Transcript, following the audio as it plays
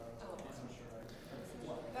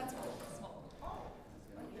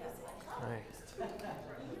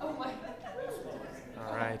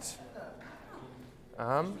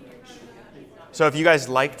So if you guys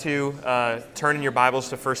like to turn in your Bibles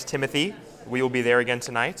to 1 Timothy, we will be there again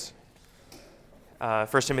tonight. 1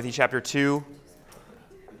 Timothy chapter 2,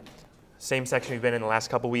 same section we've been in the last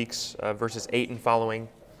couple weeks, verses 8 and following.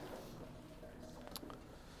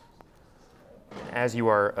 As you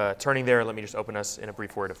are turning there, let me just open us in a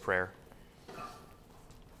brief word of prayer.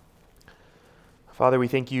 Father, we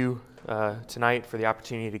thank you tonight for the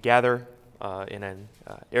opportunity to gather in an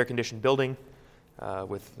air-conditioned building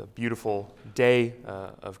with a beautiful day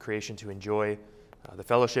of creation to enjoy, the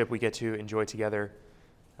fellowship we get to enjoy together.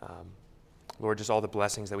 Lord, just all the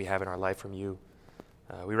blessings that we have in our life from you.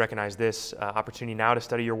 We recognize this opportunity now to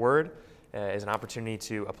study your word as an opportunity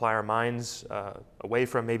to apply our minds away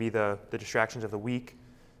from maybe the distractions of the week,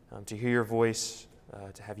 to hear your voice,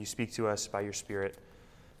 to have you speak to us by your Spirit,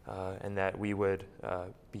 and that we would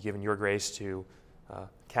be given your grace to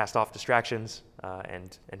cast off distractions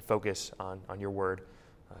and focus on your word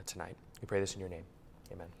tonight. We pray this in your name.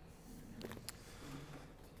 Amen.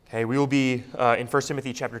 Okay, we will be in 1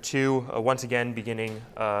 Timothy chapter 2, once again beginning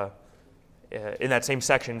in that same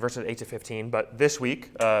section, verses 8 to 15. But this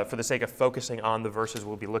week, for the sake of focusing on the verses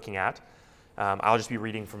we'll be looking at, I'll just be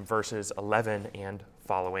reading from verses 11 and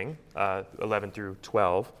following, 11 through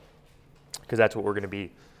 12, because that's what we're going to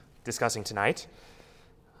be discussing tonight.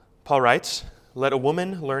 Paul writes, "Let a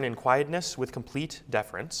woman learn in quietness with complete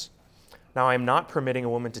deference. Now I am not permitting a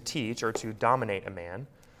woman to teach or to dominate a man,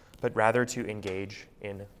 but rather to engage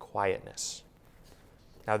in quietness."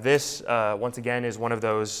 Now this, once again, is one of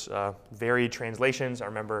those varied translations. I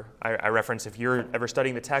remember I reference if you're ever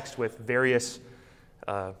studying the text with various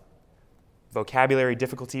vocabulary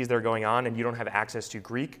difficulties that are going on and you don't have access to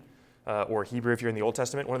Greek or Hebrew if you're in the Old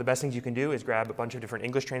Testament, one of the best things you can do is grab a bunch of different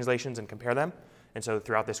English translations and compare them. And so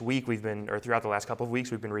throughout this week, throughout the last couple of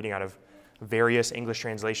weeks, we've been reading out of various English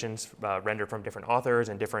translations rendered from different authors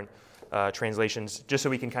and different translations, just so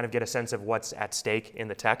we can kind of get a sense of what's at stake in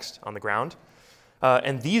the text on the ground.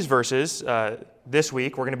 And these verses, this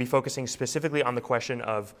week, we're going to be focusing specifically on the question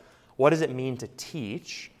of what does it mean to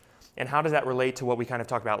teach, and how does that relate to what we kind of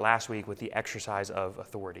talked about last week with the exercise of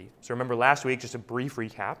authority. So remember last week, just a brief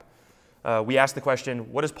recap, we asked the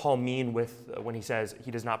question, what does Paul mean when he says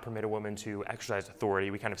he does not permit a woman to exercise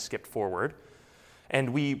authority? We kind of skipped forward.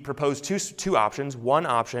 And we proposed two options. One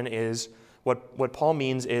option is what Paul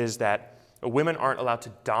means is that women aren't allowed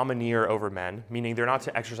to domineer over men, meaning they're not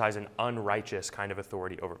to exercise an unrighteous kind of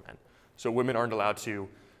authority over men. So women aren't allowed to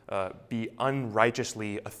be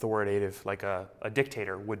unrighteously authoritative like a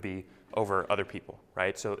dictator would be over other people,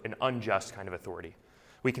 right? So an unjust kind of authority.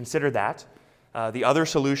 We considered that. The other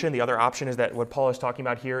solution, the other option is that what Paul is talking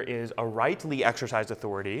about here is a rightly exercised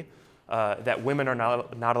authority that women are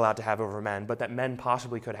not allowed to have over men, but that men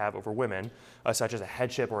possibly could have over women, such as a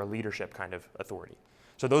headship or a leadership kind of authority.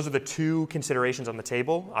 So those are the two considerations on the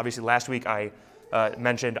table. Obviously, last week I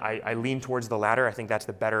mentioned I lean towards the latter. I think that's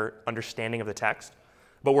the better understanding of the text.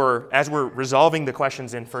 But as we're resolving the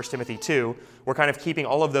questions in 1 Timothy 2, we're kind of keeping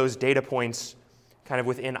all of those data points kind of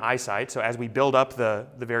within eyesight. So as we build up the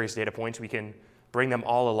various data points, we can bring them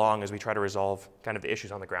all along as we try to resolve kind of the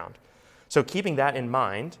issues on the ground. So keeping that in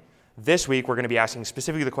mind, this week we're going to be asking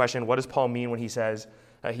specifically the question, what does Paul mean when he says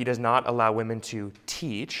he does not allow women to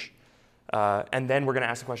teach? And then we're going to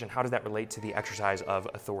ask the question, how does that relate to the exercise of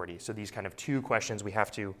authority? So these kind of two questions we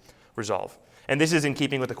have to resolve. And this is in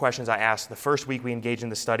keeping with the questions I asked the first week we engaged in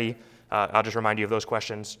the study. I'll just remind you of those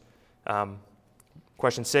questions.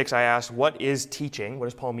 Question 6, I asked, what is teaching? What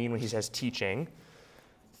does Paul mean when he says teaching?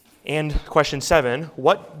 And question 7,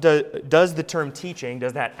 what does the term teaching,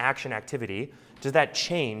 does that action activity, does that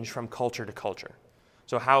change from culture to culture?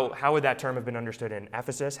 So how would that term have been understood in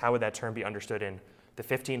Ephesus? How would that term be understood in the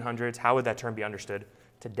 1500s? How would that term be understood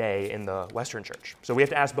today in the Western Church? So we have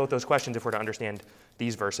to ask both those questions if we're to understand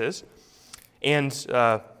these verses. And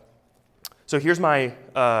so here's my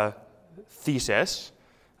thesis,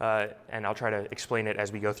 and I'll try to explain it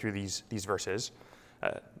as we go through these verses.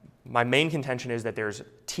 My main contention is that there's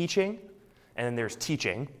teaching and then there's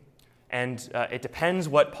teaching, and it depends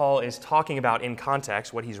what Paul is talking about in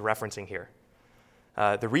context, what he's referencing here.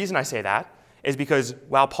 The reason I say that is because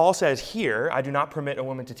while Paul says here, I do not permit a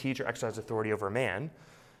woman to teach or exercise authority over a man,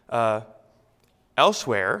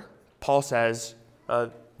 elsewhere, Paul says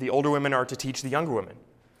the older women are to teach the younger women,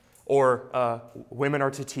 or women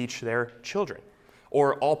are to teach their children,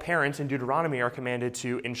 or all parents in Deuteronomy are commanded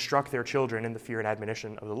to instruct their children in the fear and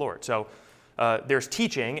admonition of the Lord. So there's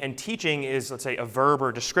teaching, and teaching is, let's say, a verb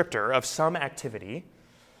or descriptor of some activity.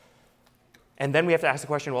 And then we have to ask the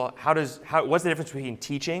question, well, what's the difference between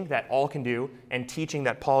teaching that all can do and teaching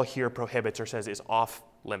that Paul here prohibits or says is off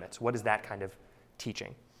limits? What is that kind of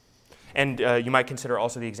teaching. And you might consider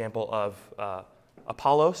also the example of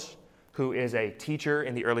Apollos, who is a teacher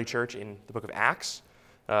in the early church in the book of Acts,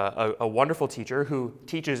 a wonderful teacher who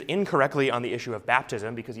teaches incorrectly on the issue of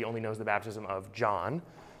baptism because he only knows the baptism of John.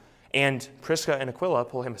 And Prisca and Aquila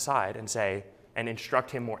pull him aside and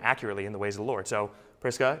instruct him more accurately in the ways of the Lord. So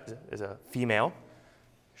Prisca is a female.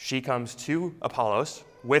 She comes to Apollos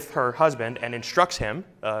with her husband and instructs him,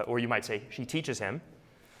 or you might say she teaches him.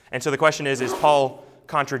 And so the question is Paul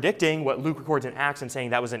contradicting what Luke records in Acts and saying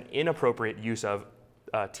that was an inappropriate use of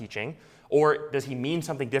teaching, or does he mean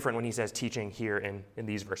something different when he says teaching here in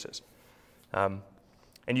these verses? And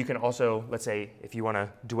you can also, let's say, if you want to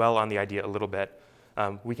dwell on the idea a little bit,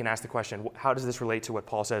 we can ask the question, how does this relate to what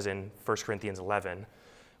Paul says in 1 Corinthians 11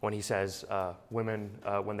 when he says women,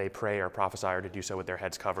 when they pray or prophesy, are to do so with their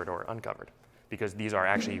heads covered or uncovered? Because these are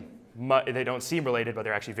actually, they don't seem related, but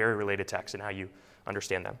they're actually very related texts in how you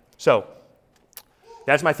understand them. So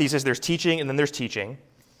that's my thesis. There's teaching and then there's teaching.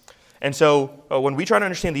 And so when we try to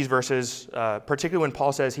understand these verses, particularly when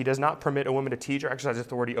Paul says he does not permit a woman to teach or exercise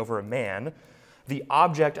authority over a man, the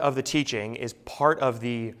object of the teaching is part of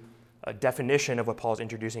the definition of what Paul is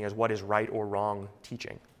introducing as what is right or wrong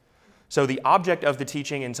teaching. So the object of the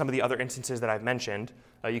teaching in some of the other instances that I've mentioned,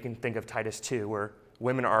 you can think of Titus 2, where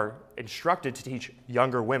women are instructed to teach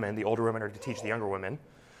younger women, the older women are to teach the younger women.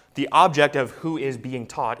 The object of who is being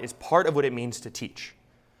taught is part of what it means to teach.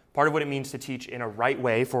 Part of what it means to teach in a right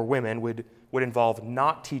way for women would involve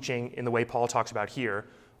not teaching in the way Paul talks about here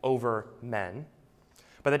over men.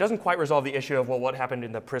 But that doesn't quite resolve the issue of, well, what happened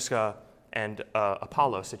in the Prisca and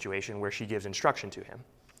Apollo situation where she gives instruction to him.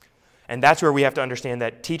 And that's where we have to understand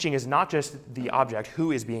that teaching is not just the object,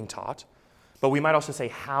 who is being taught, but we might also say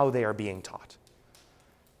how they are being taught.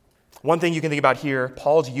 One thing you can think about here,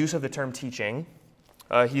 Paul's use of the term teaching,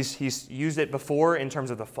 he's used it before in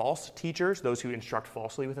terms of the false teachers, those who instruct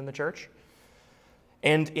falsely within the church.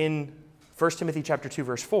 And in 1 Timothy chapter 2,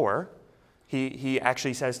 verse 4, he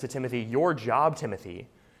actually says to Timothy, your job, Timothy,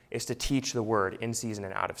 is to teach the word in season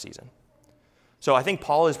and out of season. So I think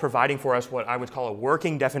Paul is providing for us what I would call a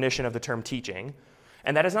working definition of the term teaching,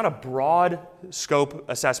 and that is not a broad scope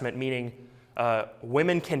assessment, meaning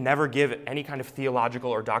women can never give any kind of theological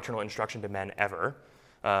or doctrinal instruction to men ever,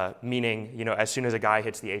 meaning, as soon as a guy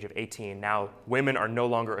hits the age of 18, now women are no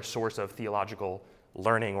longer a source of theological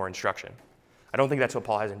learning or instruction. I don't think that's what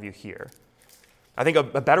Paul has in view here. I think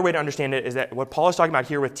a better way to understand it is that what Paul is talking about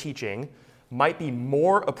here with teaching might be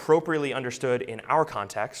more appropriately understood in our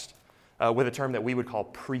context with a term that we would call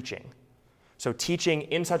preaching. So teaching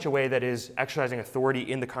in such a way that is exercising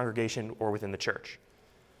authority in the congregation or within the church.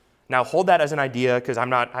 Now hold that as an idea, because I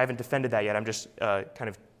haven't defended that yet. I'm just kind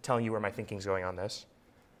of telling you where my thinking's going on this.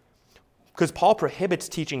 Because Paul prohibits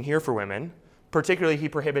teaching here for women, particularly he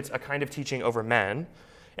prohibits a kind of teaching over men,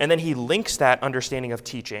 and then he links that understanding of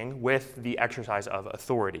teaching with the exercise of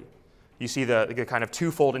authority. You see the kind of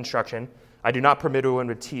twofold instruction, I do not permit a woman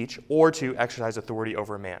to teach or to exercise authority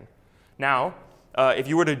over a man. Now, if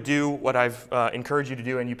you were to do what I've encouraged you to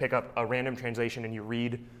do and you pick up a random translation and you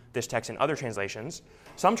read this text in other translations,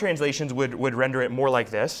 some translations would render it more like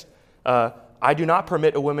this. I do not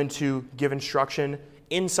permit a woman to give instruction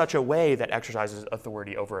in such a way that exercises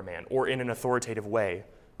authority over a man, or in an authoritative way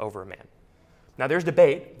over a man. Now there's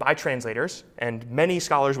debate by translators, and many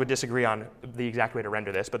scholars would disagree on the exact way to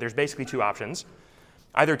render this, but there's basically two options.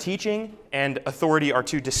 Either teaching and authority are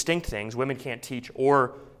two distinct things. Women can't teach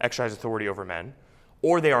or exercise authority over men.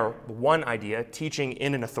 Or they are one idea, teaching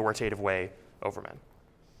in an authoritative way over men.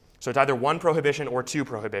 So it's either one prohibition or two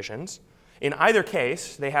prohibitions. In either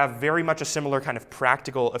case, they have very much a similar kind of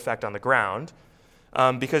practical effect on the ground,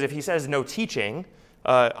 because if he says no teaching,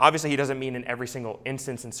 obviously he doesn't mean in every single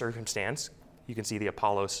instance and circumstance. You can see the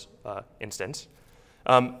Apollos instance.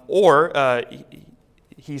 Or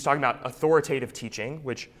he's talking about authoritative teaching,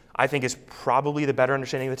 which I think is probably the better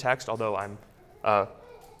understanding of the text, although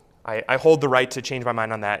I hold the right to change my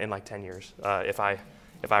mind on that in like 10 years if I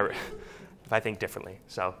think differently.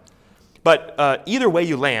 So, but either way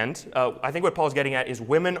you land, I think what Paul's getting at is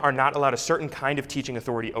women are not allowed a certain kind of teaching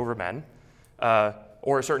authority over men,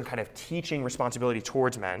 or a certain kind of teaching responsibility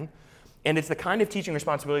towards men. And it's the kind of teaching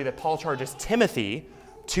responsibility that Paul charges Timothy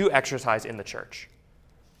to exercise in the church.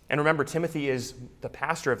 And remember, Timothy is the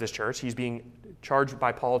pastor of this church. He's being charged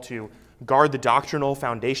by Paul to guard the doctrinal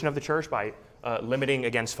foundation of the church by limiting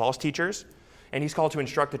against false teachers. And he's called to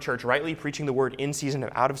instruct the church rightly, preaching the word in season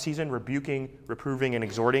and out of season, rebuking, reproving, and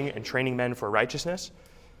exhorting, and training men for righteousness.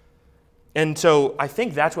 And so I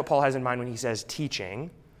think that's what Paul has in mind when he says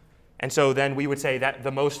teaching. And so then we would say that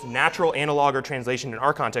the most natural analog or translation in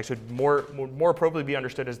our context would more appropriately be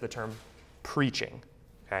understood as the term preaching,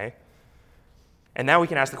 okay? And now we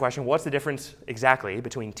can ask the question, what's the difference exactly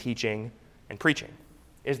between teaching and preaching?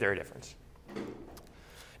 Is there a difference?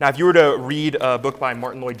 Now, if you were to read a book by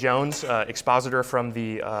Martin Lloyd-Jones, expositor from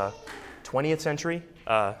the 20th century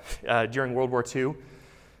during World War II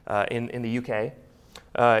in the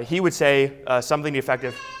UK, he would say something to the effect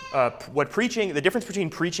of the difference between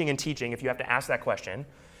preaching and teaching, if you have to ask that question,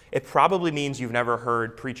 it probably means you've never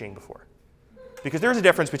heard preaching before. Because there's a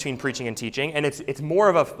difference between preaching and teaching, and it's more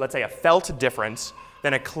of a, let's say, a felt difference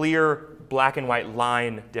than a clear black and white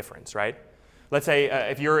line difference, right? Let's say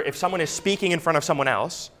if someone is speaking in front of someone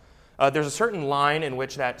else, there's a certain line in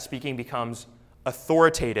which that speaking becomes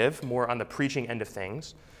authoritative, more on the preaching end of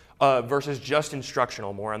things, versus just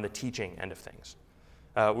instructional, more on the teaching end of things.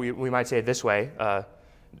 We might say it this way.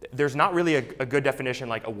 There's not really a good definition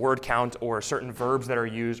like a word count or certain verbs that are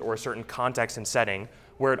used or a certain context and setting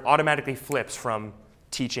where it automatically flips from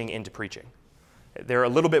teaching into preaching. They're a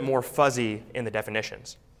little bit more fuzzy in the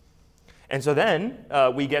definitions. And so then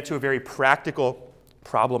we get to a very practical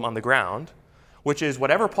problem on the ground, which is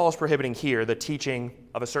whatever Paul's prohibiting here, the teaching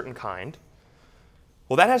of a certain kind,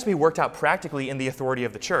 well, that has to be worked out practically in the authority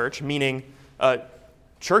of the church, meaning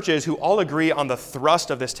churches who all agree on the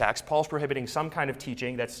thrust of this text, Paul's prohibiting some kind of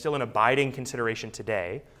teaching that's still an abiding consideration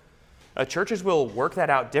today, churches will work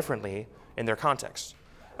that out differently in their context.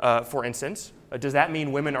 For instance, does that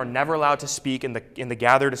mean women are never allowed to speak in the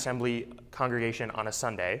gathered assembly congregation on a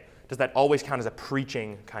Sunday? Does that always count as a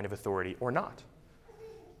preaching kind of authority or not?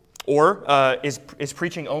 Or is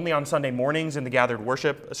preaching only on Sunday mornings in the gathered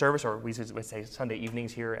worship service, or we would say Sunday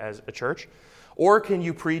evenings here as a church? Or can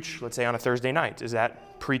you preach, let's say, on a Thursday night? Is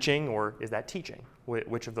that preaching or is that teaching?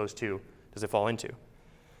 Which of those two does it fall into?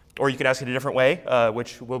 Or you could ask it a different way,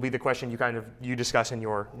 which will be the question you discuss in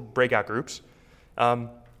your breakout groups.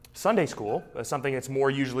 Sunday school, something that's more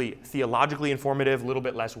usually theologically informative, a little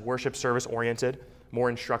bit less worship service oriented, more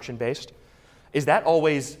instruction based. Is that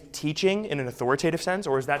always teaching in an authoritative sense,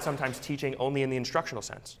 or is that sometimes teaching only in the instructional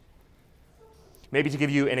sense? Maybe to give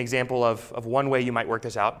you an example of one way you might work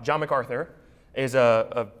this out, John MacArthur is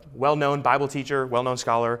a well-known Bible teacher, well-known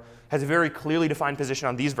scholar, has a very clearly defined position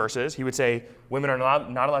on these verses. He would say women are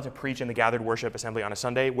not allowed to preach in the gathered worship assembly on a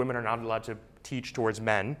Sunday. Women are not allowed to teach towards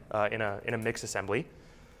men in a mixed assembly.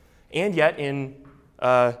 And yet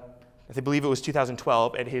I believe it was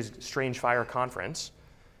 2012, at his Strange Fire conference,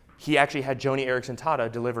 he actually had Joni Eareckson Tada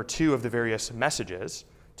deliver two of the various messages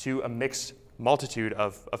to a mixed multitude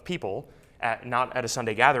of people, not at a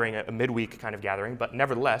Sunday gathering, a midweek kind of gathering, but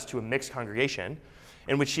nevertheless to a mixed congregation,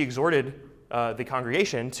 in which she exhorted the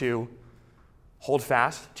congregation to hold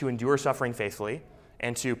fast, to endure suffering faithfully,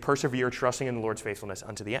 and to persevere trusting in the Lord's faithfulness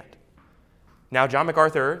unto the end. Now, John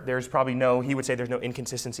MacArthur, he would say there's no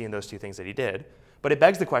inconsistency in those two things that he did, but it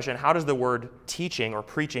begs the question, how does the word teaching or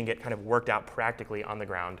preaching get kind of worked out practically on the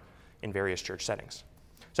ground in various church settings?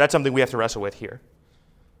 So that's something we have to wrestle with here.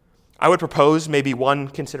 I would propose maybe one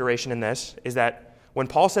consideration in this is that when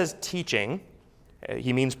Paul says teaching,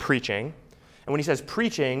 he means preaching. And when he says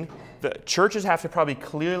preaching, the churches have to probably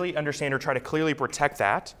clearly understand or try to clearly protect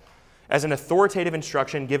that as an authoritative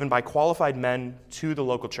instruction given by qualified men to the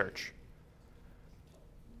local church.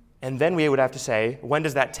 And then we would have to say, when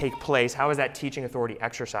does that take place? How is that teaching authority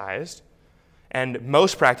exercised? And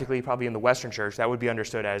most practically, probably in the Western church, that would be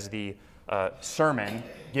understood as the sermon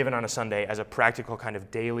given on a Sunday as a practical kind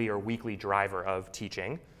of daily or weekly driver of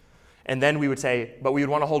teaching. And then we would say, but we would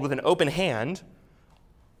want to hold with an open hand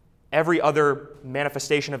every other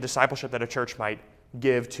manifestation of discipleship that a church might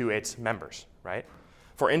give to its members, right?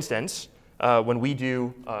 For instance, when we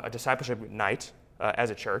do a discipleship night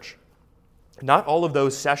as a church, not all of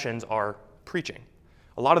those sessions are preaching.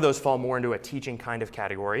 A lot of those fall more into a teaching kind of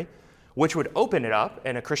category, which would open it up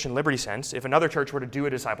in a Christian liberty sense. If another church were to do a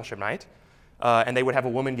discipleship night and they would have a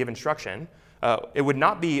woman give instruction, it would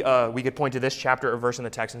not be, we could point to this chapter or verse in the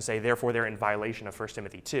text and say, therefore they're in violation of 1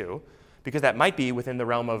 Timothy 2, because that might be within the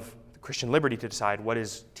realm of Christian liberty to decide what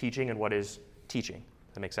is teaching and what is teaching.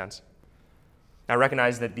 Does that make sense? Now, I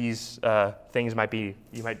recognize that these things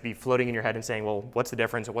you might be floating in your head and saying, well, what's the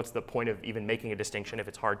difference, or what's the point of even making a distinction if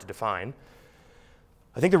it's hard to define?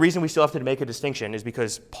 I think the reason we still have to make a distinction is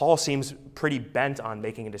because Paul seems pretty bent on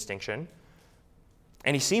making a distinction,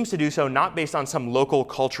 and he seems to do so not based on some local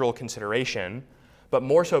cultural consideration, but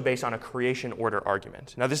more so based on a creation order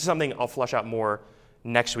argument. Now, this is something I'll flesh out more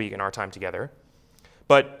next week in our time together.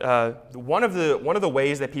 But one of the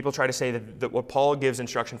ways that people try to say that what Paul gives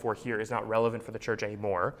instruction for here is not relevant for the church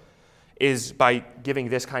anymore is by giving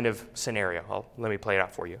this kind of scenario. Let me play it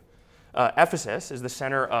out for you. Ephesus is the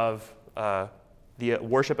center of the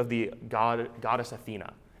worship of the goddess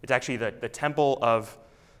Athena. It's actually the temple of,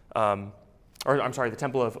 the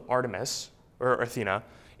temple of Artemis, or Athena,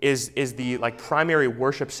 is the primary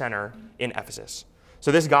worship center in Ephesus.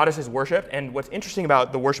 So this goddess is worshipped, and what's interesting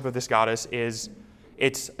about the worship of this goddess is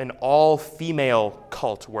it's an all-female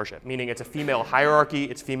cult worship, meaning it's a female hierarchy,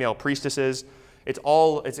 it's female priestesses, it's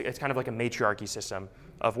kind of like a matriarchy system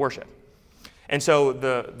of worship. And so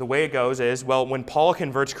the way it goes is, well, when Paul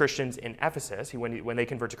converts Christians in Ephesus, when they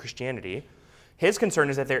convert to Christianity, his concern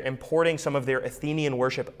is that they're importing some of their Athenian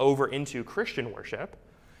worship over into Christian worship,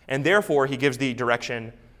 and therefore he gives the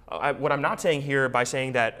direction. What I'm not saying here by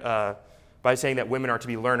saying that women are to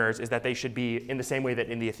be learners is that they should be, in the same way that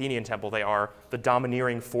in the Athenian temple they are the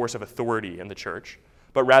domineering force of authority in the church,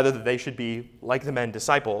 but rather that they should be, like the men,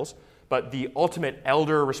 disciples, but the ultimate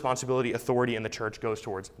elder responsibility, authority in the church goes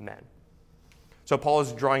towards men. So Paul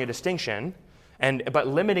is drawing a distinction, but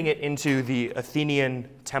limiting it into the Athenian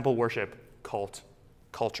temple worship cult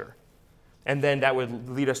culture. And then that would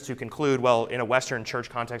lead us to conclude, well, in a Western church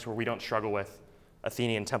context where we don't struggle with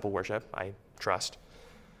Athenian temple worship, I trust,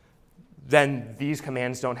 then these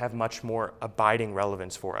commands don't have much more abiding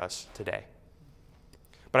relevance for us today.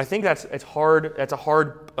 But I think that's a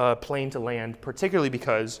hard plane to land, particularly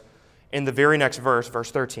because in the very next verse,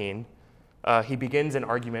 verse 13, he begins an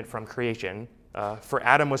argument from creation. For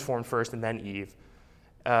Adam was formed first and then Eve.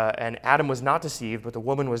 And Adam was not deceived, but the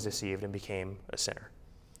woman was deceived and became a sinner.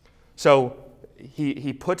 So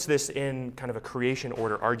he puts this in kind of a creation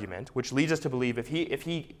order argument, which leads us to believe if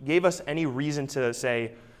he gave us any reason to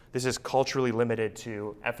say this is culturally limited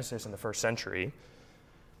to Ephesus in the first century,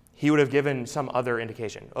 he would have given some other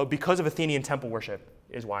indication. Oh, because of Athenian temple worship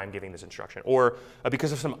is why I'm giving this instruction. Or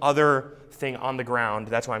because of some other thing on the ground,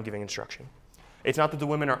 that's why I'm giving instruction. It's not that the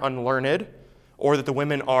women are unlearned or that the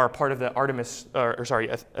women are part of the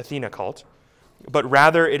Athena cult, but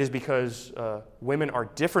rather it is because women are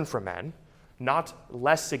different from men, not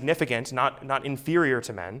less significant, not inferior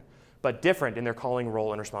to men, but different in their calling,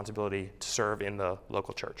 role, and responsibility to serve in the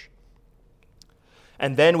local church.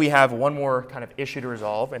 And then we have one more kind of issue to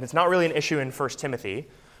resolve, and it's not really an issue in 1 Timothy,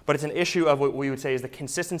 but it's an issue of what we would say is the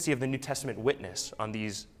consistency of the New Testament witness on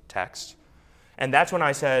these texts. And that's when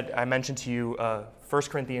I mentioned to you 1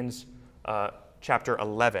 Corinthians chapter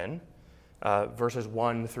 11, verses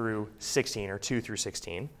 1 through 16, or 2 through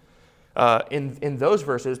 16. In those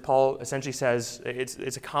verses, Paul essentially says,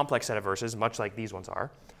 it's a complex set of verses, much like these ones are,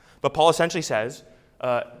 but Paul essentially says,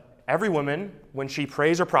 every woman, when she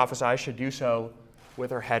prays or prophesies, should do so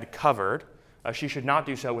with her head covered. She should not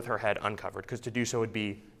do so with her head uncovered, because to do so would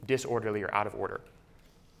be disorderly or out of order.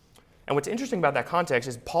 And what's interesting about that context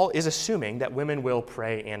is Paul is assuming that women will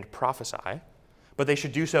pray and prophesy, but they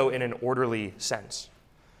should do so in an orderly sense.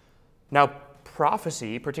 Now,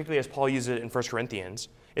 prophecy, particularly as Paul uses it in 1 Corinthians,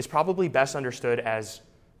 is probably best understood as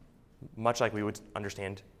much like we would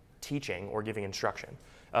understand teaching or giving instruction.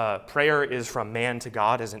 Prayer is from man to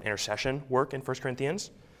God as an intercession work in 1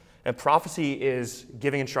 Corinthians. And prophecy is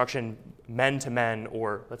giving instruction men to men,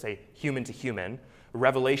 or let's say human to human,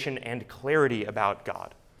 revelation and clarity about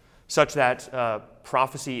God, such that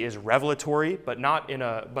prophecy is revelatory, but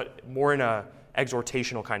more in a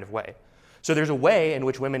exhortational kind of way. So there's a way in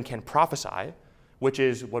which women can prophesy, which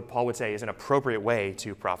is what Paul would say is an appropriate way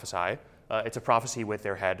to prophesy. It's a prophecy with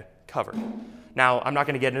their head covered. Now, I'm not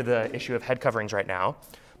going to get into the issue of head coverings right now,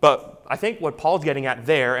 but I think what Paul's getting at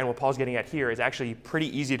there and what Paul's getting at here is actually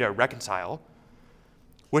pretty easy to reconcile,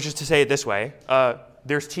 which is to say it this way.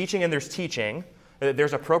 There's teaching and there's teaching.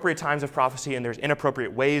 There's appropriate times of prophecy and there's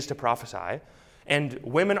inappropriate ways to prophesy. And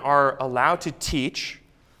women are allowed to teach,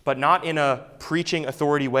 but not in a preaching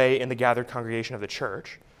authority way in the gathered congregation of the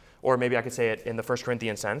church. Or maybe I could say it in the 1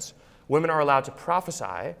 Corinthian sense. Women are allowed to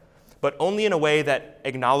prophesy, but only in a way that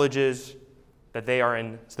acknowledges that they are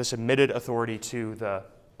in the submitted authority to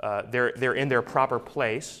they're in their proper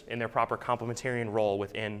place, in their proper complementarian role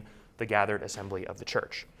within the gathered assembly of the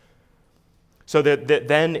church. So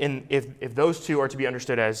then if those two are to be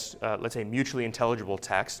understood as, let's say, mutually intelligible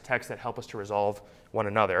texts that help us to resolve one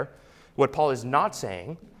another, what Paul is not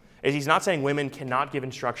saying is he's not saying women cannot give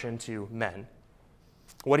instruction to men.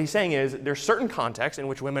 What he's saying is there's certain contexts in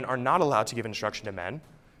which women are not allowed to give instruction to men,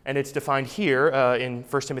 and it's defined here in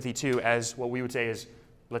 1 Timothy 2 as what we would say is,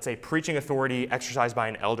 let's say, preaching authority exercised by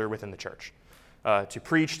an elder within the church. To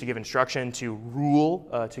preach, to give instruction, to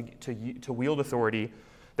rule, to wield authority.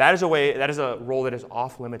 That is a role that is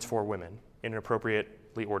off limits for women in an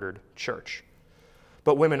appropriately ordered church.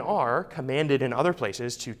 But women are commanded in other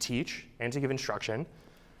places to teach and to give instruction,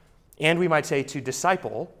 and we might say to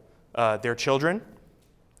disciple their children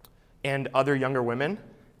and other younger women,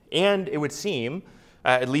 and it would seem,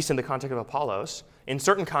 at least in the context of Apollos, in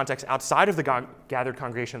certain contexts outside of the gathered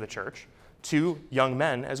congregation of the church, to young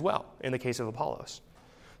men as well, in the case of Apollos.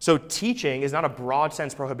 So teaching is not a broad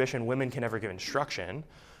sense prohibition women can never give instruction.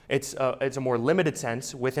 It's a more limited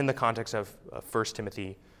sense within the context of 1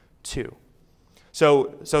 Timothy 2.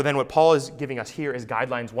 So then what Paul is giving us here is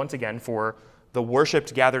guidelines, once again, for the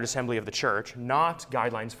worshiped gathered assembly of the church, not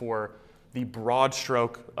guidelines for the broad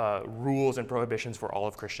stroke rules and prohibitions for all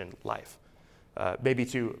of Christian life. Maybe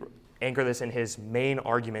to anchor this in his main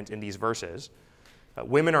argument in these verses,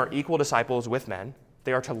 women are equal disciples with men.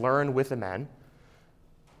 They are to learn with the men.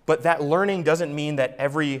 But that learning doesn't mean that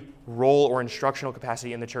every role or instructional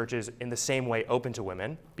capacity in the church is in the same way open to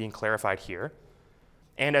women, being clarified here.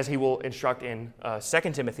 And as he will instruct in 2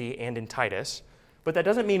 Timothy and in Titus, but that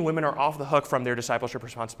doesn't mean women are off the hook from their discipleship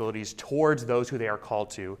responsibilities towards those who they are called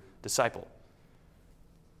to disciple.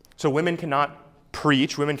 So women cannot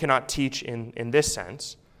preach, women cannot teach in this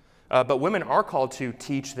sense, but women are called to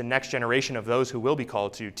teach the next generation of those who will be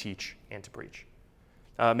called to teach and to preach.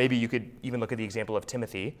 Maybe you could even look at the example of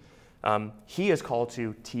Timothy. He is called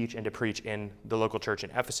to teach and to preach in the local church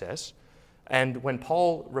in Ephesus. And when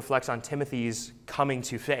Paul reflects on Timothy's coming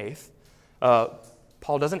to faith,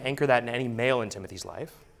 Paul doesn't anchor that in any male in Timothy's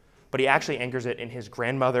life, but he actually anchors it in his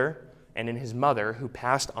grandmother and in his mother who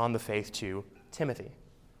passed on the faith to Timothy.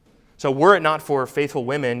 So were it not for faithful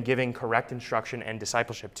women giving correct instruction and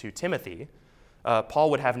discipleship to Timothy, Paul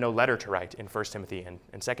would have no letter to write in 1 Timothy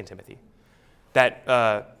and 2 Timothy. That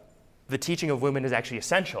the teaching of women is actually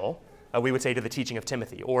essential, we would say, to the teaching of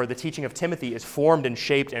Timothy. Or the teaching of Timothy is formed and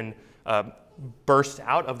shaped and burst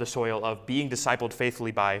out of the soil of being discipled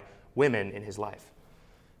faithfully by women in his life.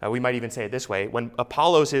 We might even say it this way. When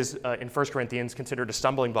Apollos is, in 1 Corinthians, considered a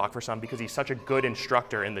stumbling block for some because he's such a good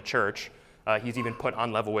instructor in the church, he's even put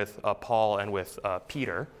on level with Paul and with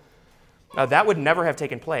Peter. That would never have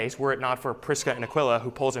taken place were it not for Prisca and Aquila who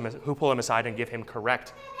pull him aside and give him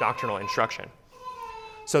correct doctrinal instruction.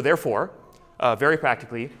 So therefore, very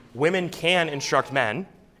practically, women can instruct men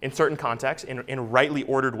in certain contexts in rightly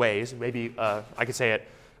ordered ways. Maybe I could say it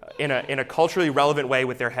in a culturally relevant way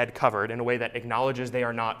with their head covered, in a way that acknowledges they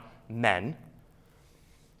are not men.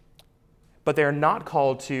 But they are not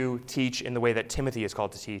called to teach in the way that Timothy is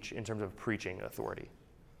called to teach in terms of preaching authority.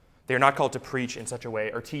 They are not called to preach in such a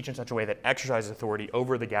way or teach in such a way that exercises authority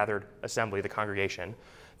over the gathered assembly, the congregation.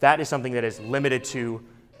 That is something that is limited to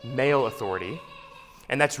male authority.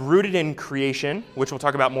 And that's rooted in creation, which we'll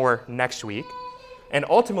talk about more next week. And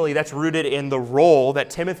ultimately, that's rooted in the role that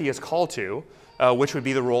Timothy is called to, which would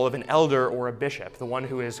be the role of an elder or a bishop, the one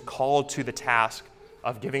who is called to the task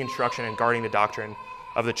of giving instruction and guarding the doctrine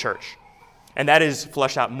of the church. And that is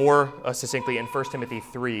fleshed out more succinctly in 1 Timothy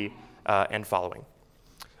 3 and following.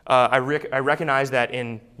 I recognize that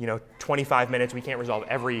in 25 minutes we can't resolve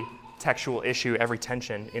every textual issue, every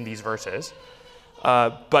tension in these verses.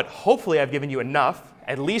 But hopefully I've given you enough,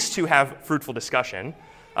 at least to have fruitful discussion,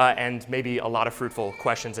 and maybe a lot of fruitful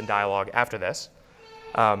questions and dialogue after this.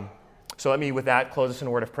 So let me, with that, close us in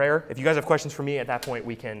a word of prayer. If you guys have questions for me at that point,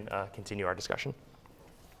 we can continue our discussion.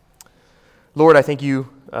 Lord, I thank you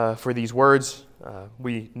for these words.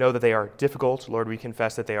 We know that they are difficult. Lord, we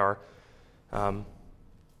confess that they are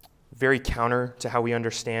very counter to how we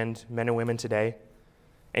understand men and women today.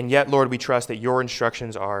 And yet, Lord, we trust that your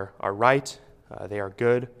instructions are right, they are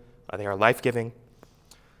good, they are life-giving.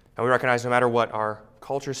 And we recognize no matter what our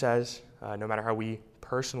culture says, no matter how we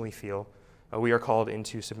personally feel, we are called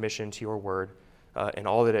into submission to your word and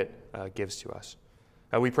all that it gives to us.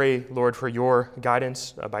 We pray, Lord, for your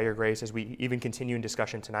guidance by your grace as we even continue in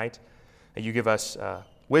discussion tonight. You give us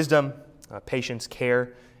wisdom, patience,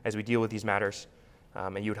 care as we deal with these matters.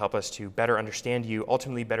 And you would help us to better understand you,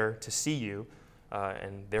 ultimately better to see you,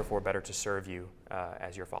 and therefore better to serve you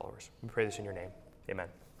as your followers. We pray this in your name. Amen.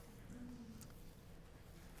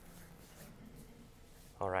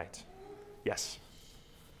 All right. Yes?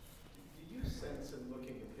 Do you sense in looking